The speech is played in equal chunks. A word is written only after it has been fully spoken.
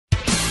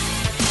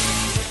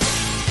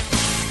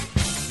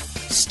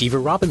Steve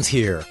Robbins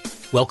here.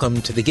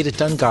 Welcome to the Get It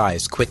Done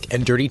Guys, quick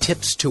and dirty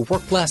tips to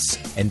work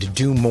less and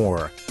do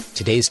more.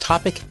 Today's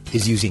topic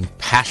is using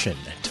passion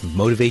to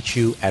motivate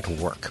you at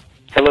work.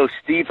 Hello,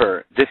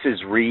 Stever. This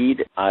is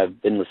Reed.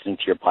 I've been listening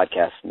to your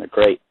podcast, and they're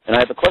great. And I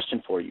have a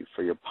question for you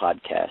for your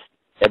podcast.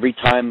 Every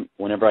time,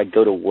 whenever I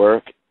go to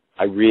work,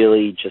 I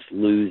really just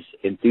lose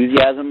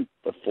enthusiasm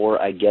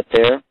before I get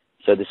there.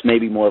 So this may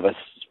be more of a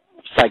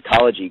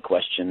psychology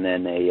question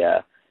than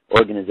a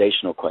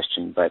organizational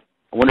question, but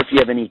I wonder if you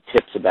have any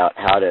tips about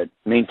how to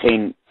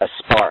maintain a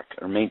spark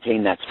or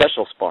maintain that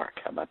special spark.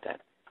 How about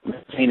that?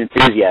 Maintain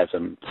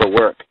enthusiasm for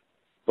work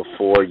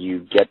before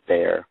you get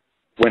there.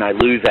 When I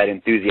lose that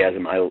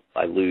enthusiasm,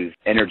 I lose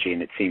energy,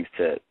 and it seems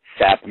to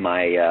sap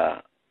my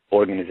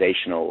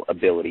organizational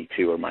ability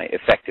or my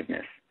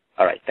effectiveness.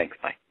 All right, thanks.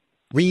 Bye.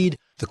 Read,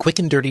 the quick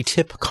and dirty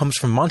tip comes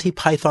from Monty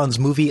Python's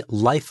movie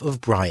Life of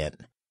Brian.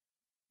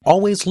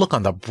 Always look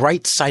on the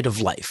bright side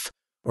of life,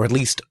 or at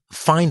least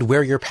find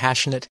where you're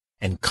passionate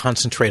and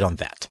concentrate on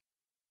that.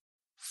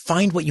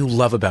 Find what you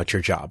love about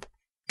your job.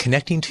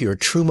 Connecting to your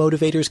true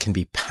motivators can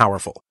be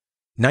powerful.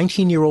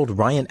 19-year-old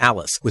Ryan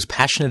Alice was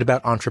passionate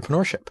about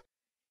entrepreneurship.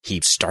 He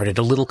started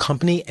a little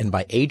company and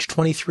by age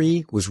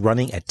 23 was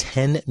running at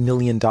 $10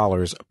 million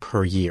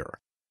per year.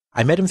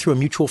 I met him through a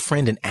mutual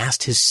friend and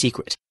asked his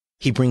secret.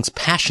 He brings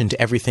passion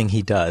to everything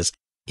he does,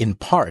 in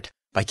part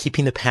by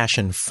keeping the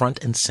passion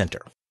front and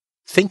center.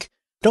 Think,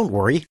 don't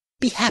worry,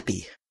 be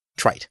happy.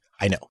 Trite,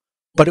 I know,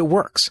 but it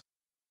works.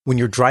 When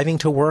you're driving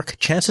to work,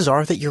 chances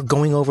are that you're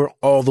going over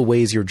all the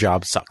ways your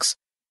job sucks.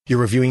 You're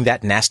reviewing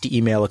that nasty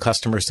email a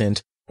customer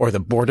sent, or the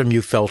boredom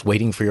you felt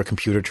waiting for your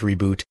computer to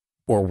reboot,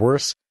 or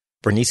worse,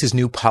 Bernice's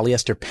new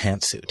polyester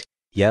pantsuit.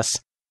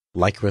 Yes,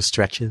 Lycra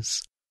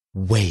stretches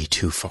way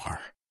too far.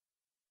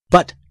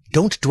 But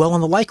don't dwell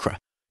on the Lycra.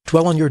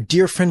 Dwell on your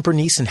dear friend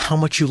Bernice and how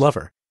much you love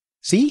her.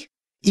 See?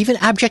 Even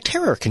abject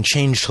terror can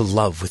change to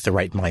love with the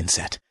right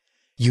mindset.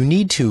 You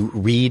need to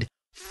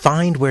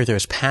find where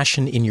there's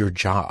passion in your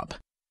job.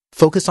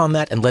 Focus on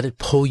that and let it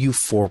pull you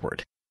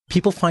forward.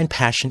 People find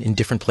passion in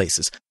different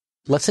places.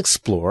 Let's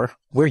explore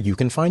where you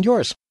can find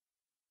yours.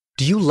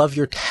 Do you love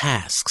your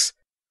tasks?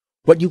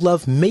 What you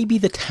love may be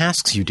the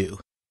tasks you do.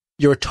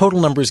 You're a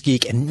total numbers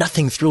geek and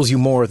nothing thrills you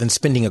more than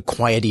spending a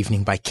quiet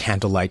evening by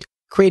candlelight,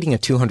 creating a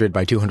 200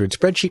 by 200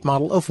 spreadsheet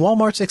model of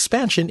Walmart's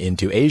expansion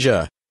into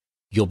Asia.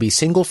 You'll be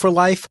single for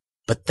life,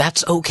 but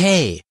that's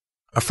okay.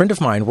 A friend of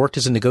mine worked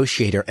as a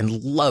negotiator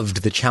and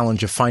loved the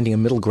challenge of finding a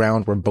middle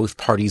ground where both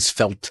parties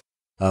felt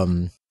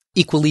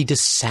equally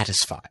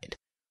dissatisfied.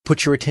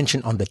 Put your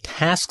attention on the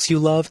tasks you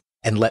love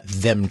and let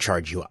them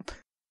charge you up.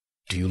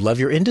 Do you love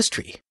your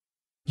industry?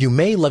 You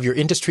may love your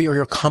industry or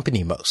your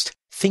company most.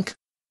 Think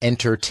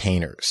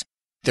entertainers.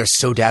 They're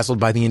so dazzled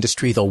by the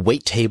industry, they'll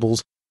wait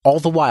tables, all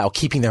the while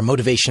keeping their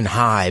motivation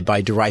high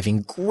by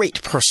deriving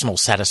great personal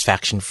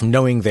satisfaction from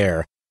knowing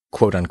they're,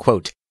 quote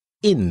unquote,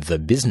 in the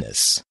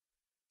business.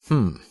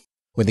 When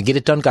the Get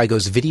It Done guy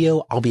goes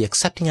video, I'll be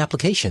accepting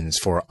applications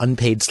for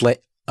unpaid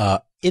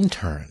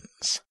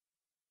interns.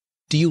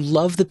 Do you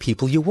love the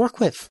people you work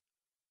with?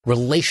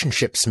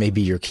 Relationships may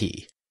be your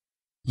key.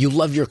 You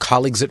love your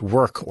colleagues at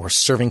work or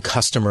serving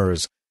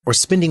customers or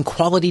spending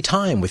quality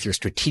time with your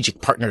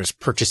strategic partner's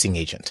purchasing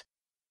agent.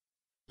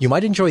 You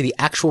might enjoy the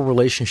actual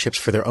relationships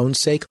for their own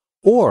sake,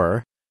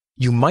 or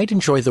you might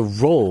enjoy the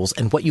roles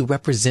and what you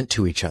represent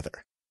to each other.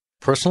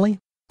 Personally,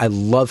 I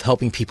love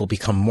helping people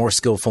become more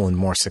skillful and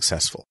more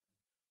successful.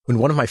 When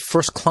one of my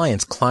first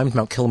clients climbed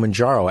Mount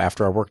Kilimanjaro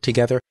after our work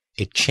together,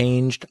 it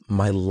changed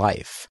my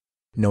life,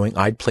 knowing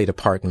I'd played a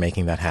part in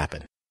making that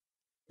happen.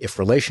 If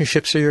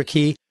relationships are your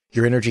key,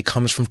 your energy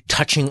comes from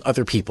touching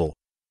other people.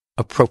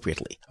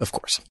 Appropriately, of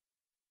course.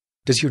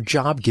 Does your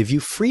job give you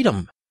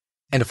freedom?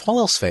 And if all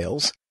else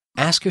fails,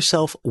 ask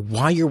yourself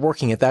why you're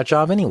working at that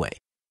job anyway.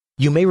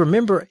 You may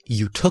remember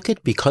you took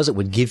it because it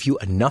would give you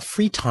enough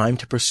free time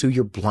to pursue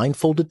your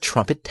blindfolded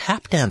trumpet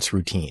tap dance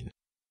routine.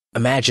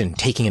 Imagine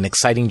taking an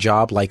exciting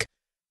job like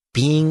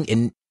being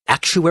an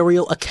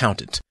actuarial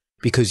accountant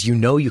because you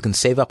know you can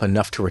save up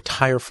enough to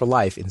retire for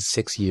life in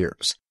 6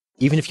 years.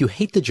 Even if you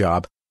hate the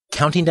job,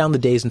 counting down the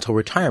days until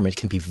retirement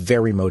can be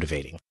very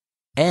motivating.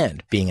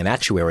 And being an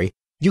actuary,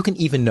 you can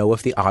even know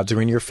if the odds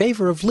are in your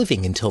favor of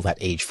living until that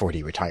age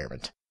 40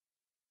 retirement.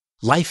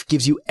 Life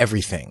gives you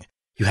everything.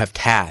 You have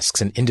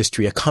tasks, an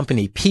industry, a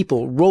company,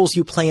 people, roles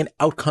you play, and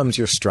outcomes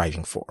you're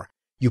striving for.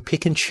 You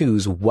pick and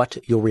choose what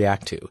you'll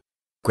react to.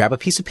 Grab a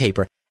piece of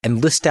paper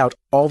and list out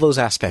all those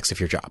aspects of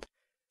your job.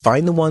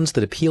 Find the ones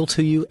that appeal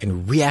to you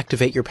and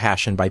reactivate your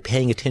passion by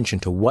paying attention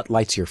to what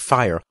lights your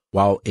fire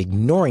while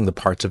ignoring the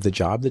parts of the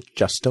job that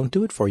just don't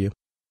do it for you.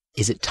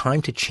 Is it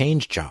time to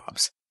change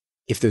jobs?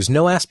 If there's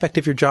no aspect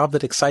of your job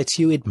that excites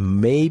you, it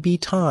may be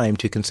time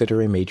to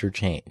consider a major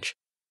change.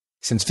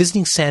 Since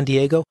visiting San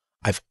Diego,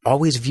 I've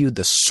always viewed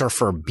the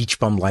surfer beach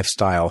bum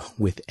lifestyle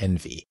with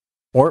envy.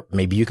 Or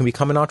maybe you can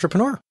become an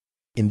entrepreneur.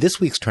 In this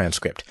week's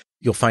transcript,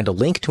 you'll find a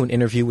link to an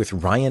interview with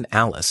Ryan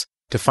Alice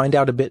to find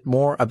out a bit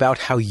more about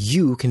how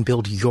you can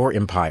build your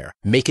empire,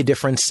 make a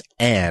difference,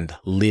 and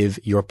live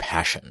your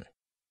passion.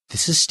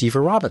 This is Steve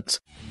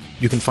Robbins.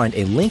 You can find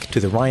a link to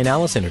the Ryan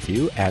Ellis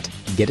interview at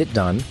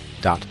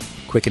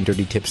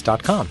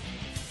getitdone.quickanddirtytips.com.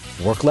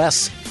 Work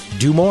less,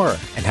 do more,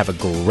 and have a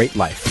great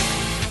life.